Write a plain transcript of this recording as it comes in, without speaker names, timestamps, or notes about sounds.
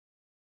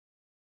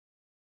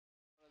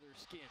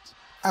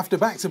After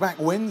back-to-back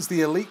wins,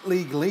 the Elite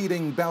League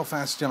leading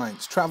Belfast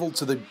Giants travelled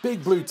to the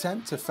Big Blue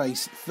Tent to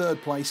face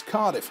third-place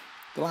Cardiff.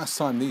 The last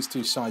time these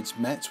two sides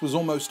met was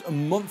almost a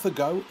month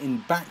ago in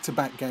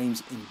back-to-back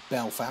games in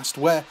Belfast,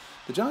 where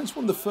the Giants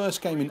won the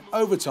first game in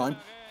overtime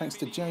thanks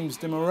to James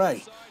de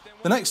Marais.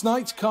 The next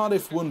night,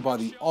 Cardiff won by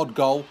the odd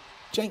goal,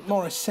 Jake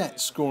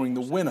Morissette scoring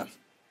the winner.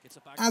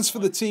 As for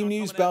the team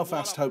news,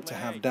 Belfast hope to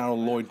have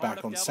Darryl Lloyd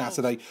back on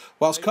Saturday,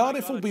 whilst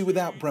Cardiff will be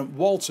without Brent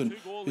Walton,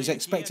 who's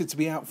expected to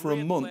be out for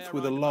a month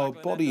with a lower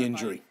body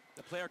injury.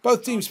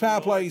 Both teams' power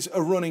plays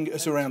are running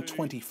at around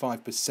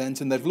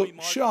 25% and they've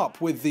looked sharp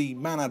with the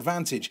man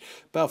advantage.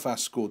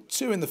 Belfast scored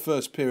 2 in the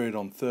first period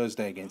on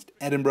Thursday against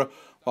Edinburgh,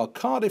 while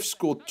Cardiff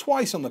scored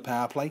twice on the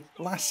power play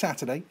last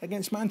Saturday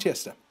against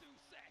Manchester.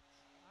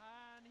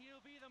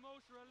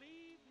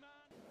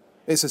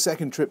 It's a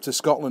second trip to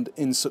Scotland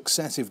in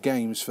successive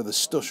games for the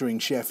stuttering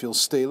Sheffield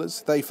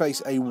Steelers. They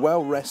face a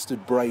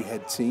well-rested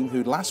Braehead team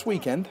who last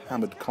weekend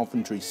hammered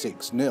Coventry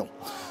 6-0.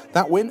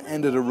 That win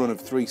ended a run of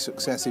 3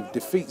 successive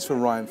defeats for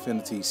Ryan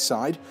Finnerty's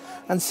side,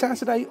 and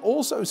Saturday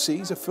also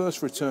sees a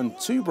first return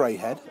to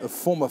Braehead of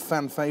former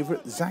fan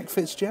favourite Zach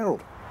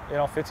Fitzgerald. You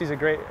know, Fitzy's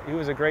he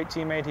was a great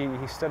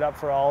teammate. He stood up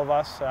for all of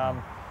us.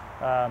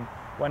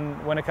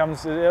 When it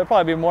comes, it'll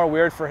probably be more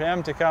weird for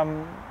him to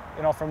come,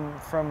 you know,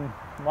 from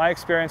my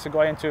experience of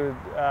going into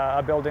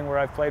a building where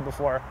I've played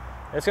before.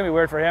 It's going to be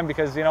weird for him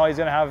because, you know, he's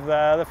going to have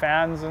the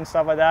fans and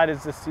stuff like that.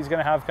 He's going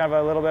to have kind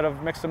of a little bit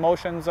of mixed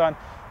emotions on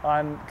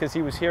because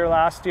he was here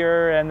last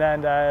year, and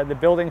then the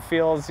building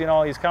feels, you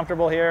know, he's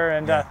comfortable here,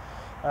 and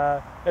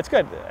it's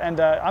good.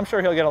 And I'm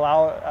sure he'll get a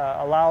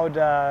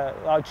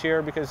loud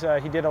cheer because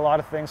he did a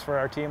lot of things for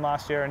our team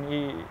last year, and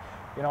he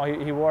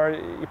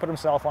put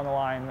himself on the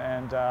line,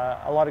 and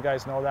a lot of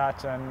guys know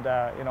that, and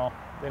you know,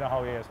 they know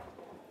how he is.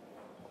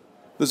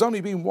 There's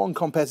only been one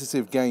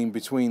competitive game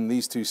between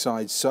these two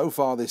sides so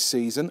far this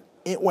season.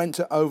 It went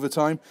to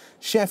overtime,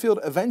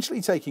 Sheffield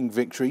eventually taking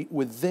victory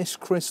with this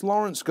Chris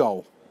Lawrence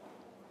goal.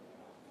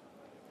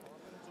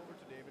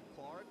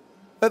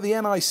 At the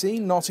NIC,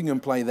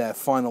 Nottingham play their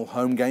final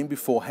home game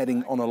before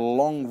heading on a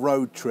long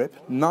road trip.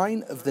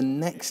 9 of the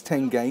next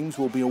 10 games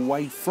will be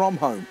away from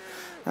home.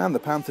 And the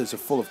Panthers are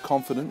full of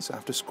confidence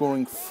after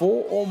scoring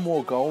 4 or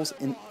more goals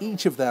in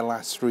each of their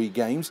last 3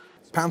 games.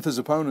 Panthers'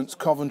 opponents,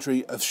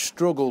 Coventry, have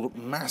struggled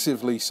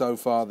massively so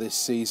far this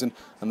season,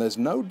 and there's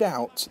no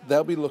doubt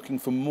they'll be looking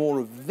for more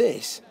of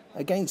this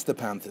against the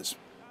Panthers.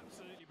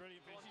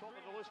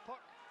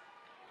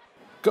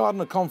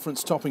 Gardner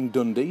Conference topping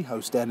Dundee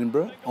host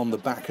Edinburgh on the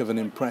back of an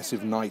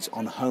impressive night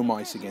on home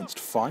ice against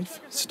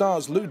Fife.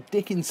 Stars Lou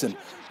Dickinson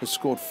has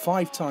scored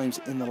 5 times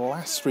in the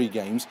last 3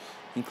 games,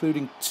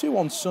 including 2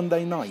 on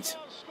Sunday night.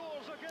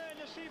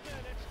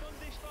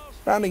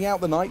 Rounding out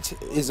the night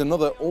is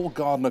another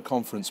all-Gardner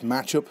Conference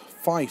matchup.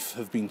 Fife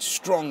have been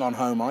strong on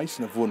home ice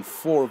and have won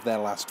 4 of their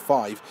last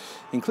 5,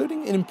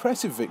 including an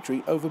impressive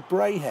victory over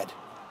Braehead.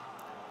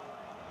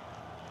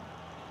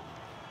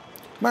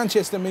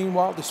 Manchester,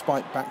 meanwhile,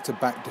 despite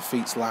back-to-back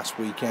defeats last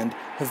weekend,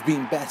 have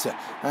been better,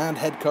 and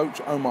head coach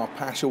Omar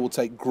Pasha will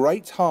take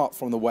great heart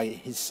from the way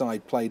his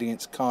side played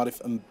against Cardiff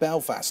and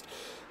Belfast.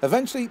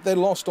 Eventually, they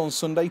lost on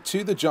Sunday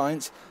to the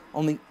Giants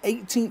on the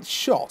 18th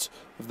shot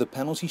of the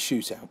penalty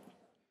shootout.